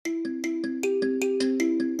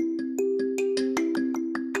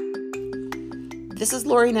This is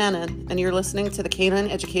Lori Nannon, and you're listening to the Canine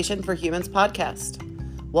Education for Humans podcast.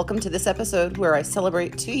 Welcome to this episode where I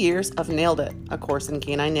celebrate 2 years of Nailed It, a course in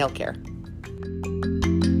canine nail care.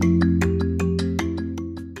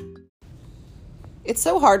 It's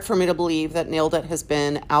so hard for me to believe that Nailed It has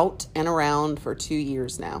been out and around for 2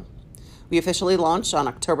 years now. We officially launched on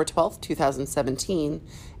October 12th, 2017,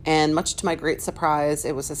 and much to my great surprise,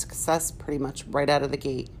 it was a success pretty much right out of the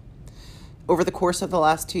gate. Over the course of the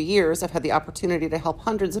last 2 years, I've had the opportunity to help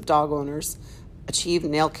hundreds of dog owners achieve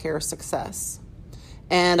nail care success.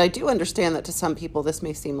 And I do understand that to some people this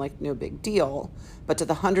may seem like no big deal, but to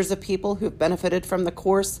the hundreds of people who've benefited from the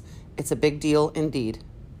course, it's a big deal indeed.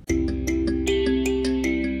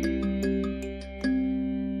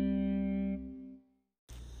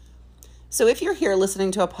 So if you're here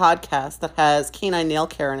listening to a podcast that has canine nail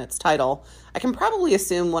care in its title, I can probably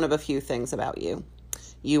assume one of a few things about you.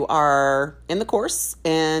 You are in the course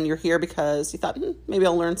and you're here because you thought, maybe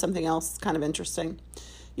I'll learn something else kind of interesting.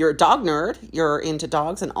 You're a dog nerd, you're into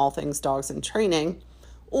dogs and all things dogs in training,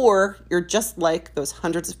 or you're just like those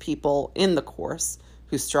hundreds of people in the course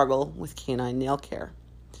who struggle with canine nail care.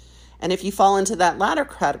 And if you fall into that latter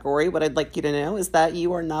category, what I'd like you to know is that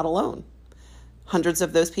you are not alone. Hundreds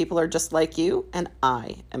of those people are just like you, and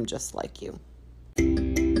I am just like you.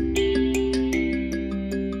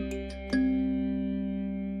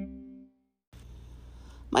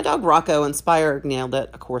 My dog Rocco inspired Nailed It,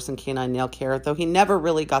 a course in canine nail care, though he never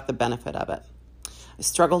really got the benefit of it. I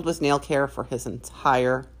struggled with nail care for his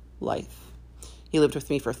entire life. He lived with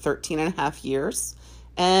me for 13 and a half years,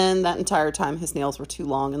 and that entire time his nails were too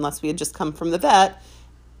long unless we had just come from the vet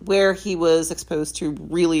where he was exposed to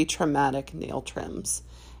really traumatic nail trims.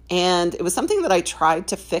 And it was something that I tried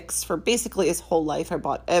to fix for basically his whole life. I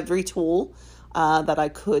bought every tool that I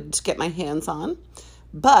could get my hands on.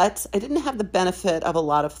 But I didn't have the benefit of a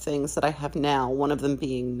lot of things that I have now, one of them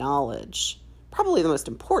being knowledge. Probably the most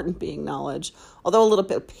important being knowledge, although a little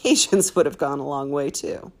bit of patience would have gone a long way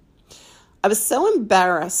too. I was so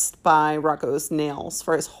embarrassed by Rocco's nails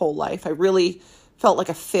for his whole life. I really felt like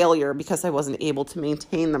a failure because I wasn't able to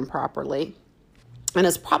maintain them properly. And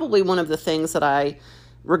it's probably one of the things that I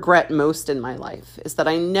regret most in my life, is that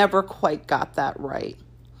I never quite got that right.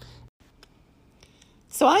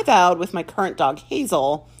 So I vowed with my current dog,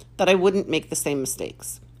 Hazel, that I wouldn't make the same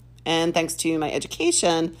mistakes. And thanks to my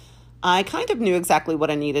education, I kind of knew exactly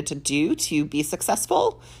what I needed to do to be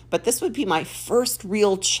successful, but this would be my first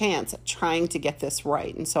real chance at trying to get this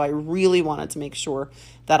right. And so I really wanted to make sure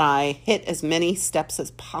that I hit as many steps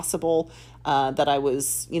as possible, that I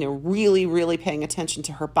was, really, really paying attention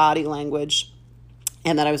to her body language,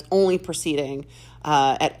 and that I was only proceeding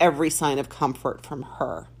at every sign of comfort from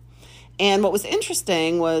her. And what was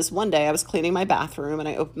interesting was one day I was cleaning my bathroom and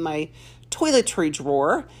I opened my toiletry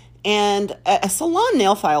drawer and a salon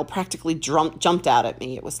nail file practically jumped out at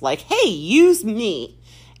me. It was like, hey, use me.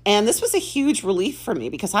 And this was a huge relief for me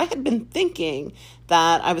because I had been thinking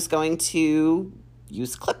that I was going to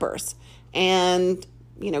use clippers. And,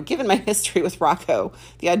 given my history with Rocco,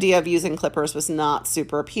 the idea of using clippers was not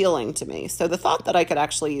super appealing to me. So the thought that I could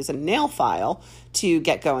actually use a nail file to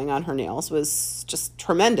get going on her nails was just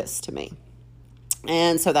tremendous to me.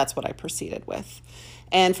 And so that's what I proceeded with.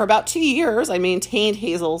 And for about 2 years, I maintained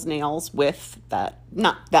Hazel's nails with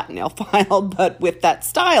not that nail file, but with that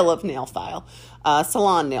style of nail file,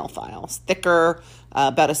 salon nail files, thicker,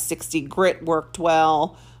 about a 60 grit worked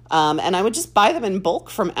well. And I would just buy them in bulk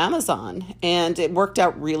from Amazon, and it worked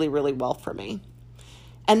out really, really well for me.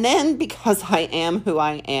 And then because I am who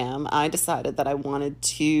I am, I decided that I wanted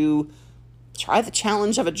to try the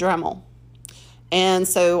challenge of a Dremel. And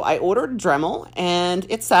so I ordered a Dremel, and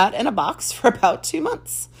it sat in a box for about 2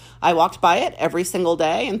 months. I walked by it every single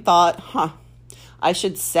day and thought, I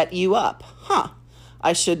should set you up.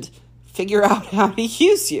 I should figure out how to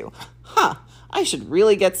use you. I should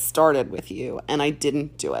really get started with you. And I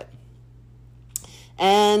didn't do it.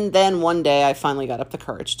 And then one day I finally got up the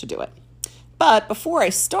courage to do it. But before I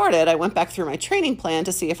started, I went back through my training plan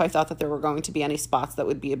to see if I thought that there were going to be any spots that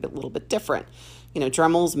would be little bit different.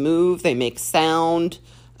 Dremels move, they make sound,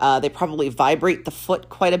 they probably vibrate the foot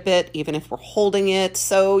quite a bit, even if we're holding it.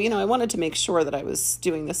 So, I wanted to make sure that I was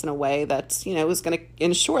doing this in a way that, was going to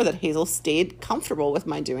ensure that Hazel stayed comfortable with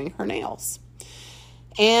my doing her nails.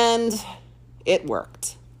 And it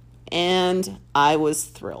worked. And I was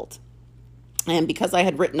thrilled. And because I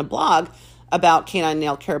had written a blog about canine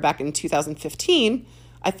nail care back in 2015,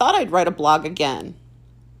 I thought I'd write a blog again.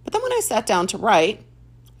 But then when I sat down to write,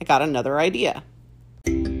 I got another idea.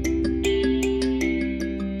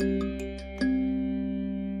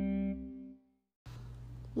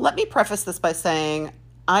 Let me preface this by saying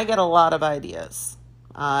I get a lot of ideas.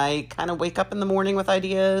 I kind of wake up in the morning with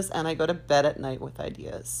ideas and I go to bed at night with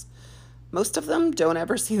ideas. Most of them don't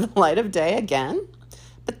ever see the light of day again.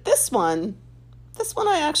 But this one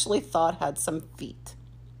I actually thought had some feet.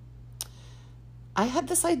 I had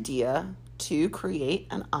this idea to create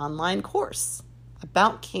an online course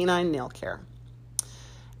about canine nail care.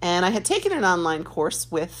 And I had taken an online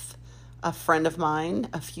course with a friend of mine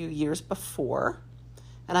a few years before,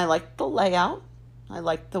 and I liked the layout. I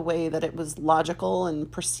liked the way that it was logical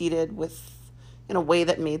and proceeded in a way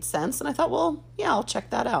that made sense. And I thought, well, yeah, I'll check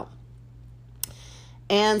that out.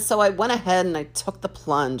 And so I went ahead and I took the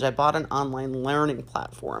plunge. I bought an online learning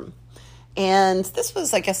platform. And this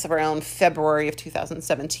was, I guess, around February of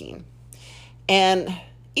 2017. And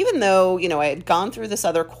even though, I had gone through this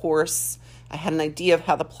other course, I had an idea of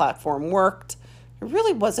how the platform worked, I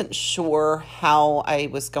really wasn't sure how I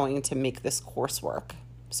was going to make this course work.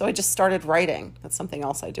 So I just started writing. That's something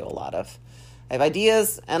else I do a lot of. I have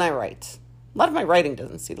ideas and I write. A lot of my writing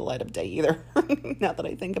doesn't see the light of day either, now that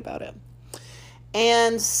I think about it.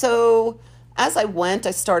 And so as I went,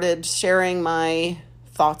 I started sharing my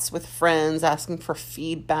thoughts with friends, asking for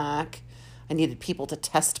feedback. I needed people to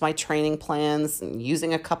test my training plans and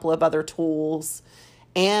using a couple of other tools.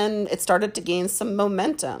 And it started to gain some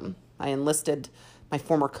momentum. I enlisted my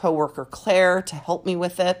former coworker, Claire, to help me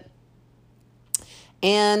with it.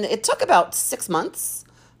 And it took about 6 months,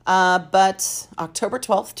 but October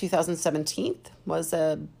 12th, 2017 was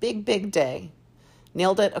a big, big day.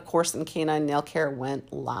 Nailed It, A Course in Canine Nail Care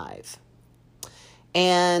went live.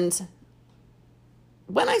 And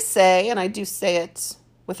when I say, and I do say it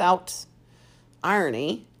without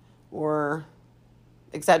irony or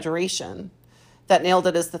exaggeration, that Nailed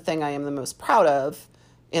It is the thing I am the most proud of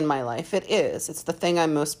in my life. It is. It's the thing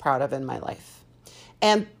I'm most proud of in my life.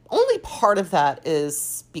 And only part of that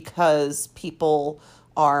is because people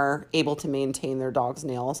are able to maintain their dog's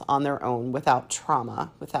nails on their own without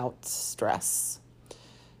trauma, without stress.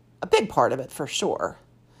 A big part of it for sure.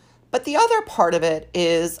 But the other part of it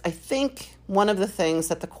is, I think one of the things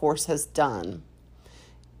that the course has done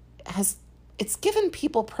it's given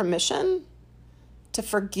people permission to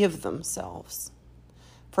forgive themselves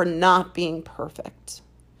for not being perfect,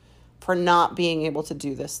 for not being able to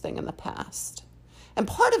do this thing in the past. And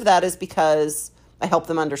part of that is because I help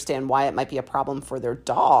them understand why it might be a problem for their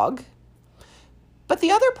dog. But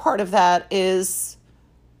the other part of that is,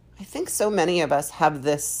 I think so many of us have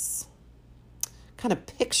this kind of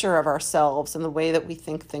picture of ourselves and the way that we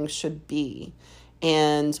think things should be.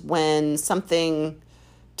 And when something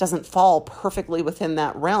doesn't fall perfectly within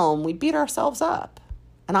that realm, we beat ourselves up.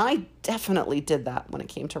 And I definitely did that when it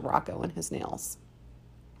came to Rocco and his nails.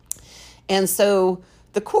 And so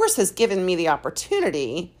the course has given me the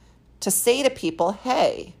opportunity to say to people,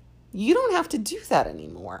 hey, you don't have to do that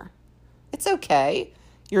anymore. It's okay.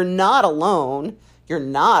 You're not alone. You're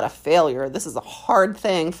not a failure. This is a hard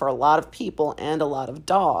thing for a lot of people and a lot of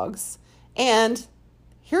dogs. And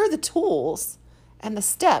here are the tools and the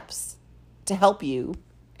steps to help you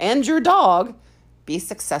and your dog be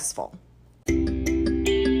successful.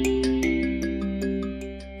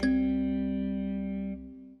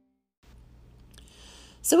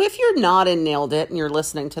 So if you're not in Nailed It and you're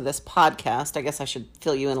listening to this podcast, I guess I should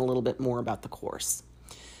fill you in a little bit more about the course.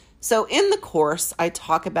 So in the course, I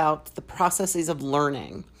talk about the processes of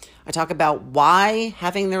learning. I talk about why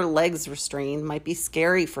having their legs restrained might be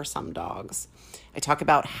scary for some dogs. I talk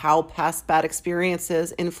about how past bad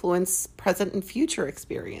experiences influence present and future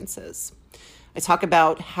experiences. I talk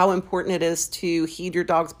about how important it is to heed your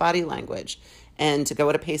dog's body language and to go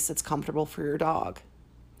at a pace that's comfortable for your dog.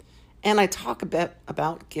 And I talk a bit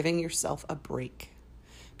about giving yourself a break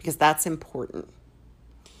because that's important.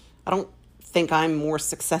 I don't think I'm more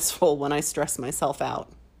successful when I stress myself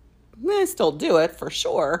out. I still do it for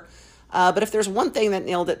sure. But if there's one thing that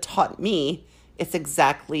Nailed It taught me, it's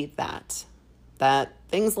exactly that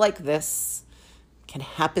things like this can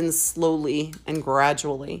happen slowly and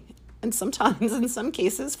gradually. And sometimes, in some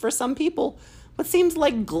cases, for some people, what seems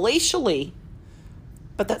like glacially.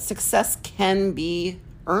 But that success can be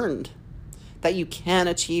earned, that you can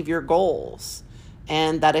achieve your goals,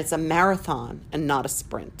 and that it's a marathon and not a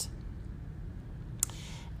sprint.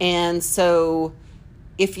 And so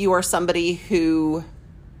if you are somebody who,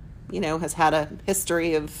 has had a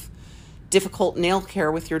history of difficult nail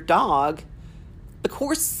care with your dog, the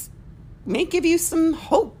course may give you some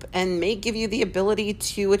hope and may give you the ability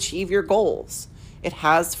to achieve your goals. It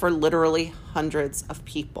has for literally hundreds of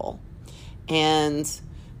people. And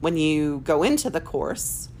when you go into the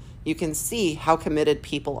course, you can see how committed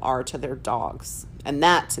people are to their dogs. And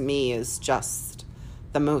that, to me, is just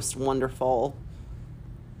the most wonderful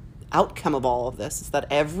outcome of all of this is that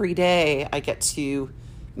every day I get to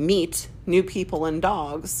meet new people and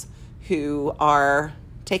dogs who are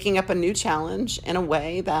taking up a new challenge in a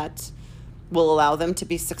way that will allow them to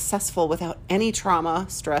be successful without any trauma,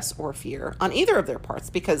 stress, or fear on either of their parts.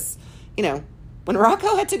 Because, when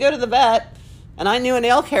Rocco had to go to the vet and I knew a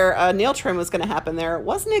nail trim was going to happen there, it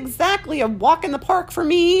wasn't exactly a walk in the park for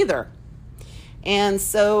me either. And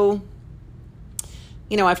so,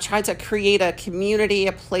 I've tried to create a community,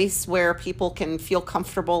 a place where people can feel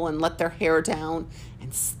comfortable and let their hair down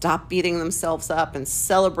and stop beating themselves up and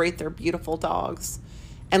celebrate their beautiful dogs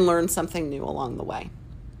and learn something new along the way.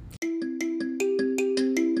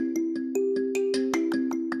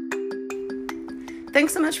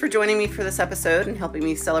 Thanks so much for joining me for this episode and helping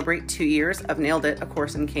me celebrate 2 years of Nailed It, A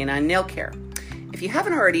Course in Canine Nail Care. If you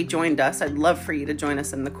haven't already joined us, I'd love for you to join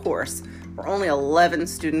us in the course. We're only 11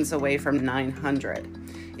 students away from 900.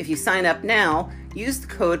 If you sign up now, use the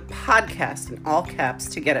code PODCAST in all caps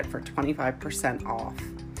to get it for 25% off.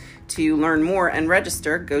 To learn more and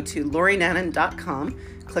register, go to lorinanan.com,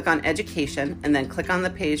 click on Education, and then click on the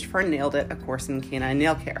page for Nailed It, A Course in Canine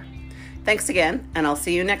Nail Care. Thanks again, and I'll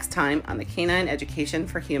see you next time on the Canine Education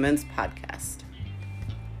for Humans podcast.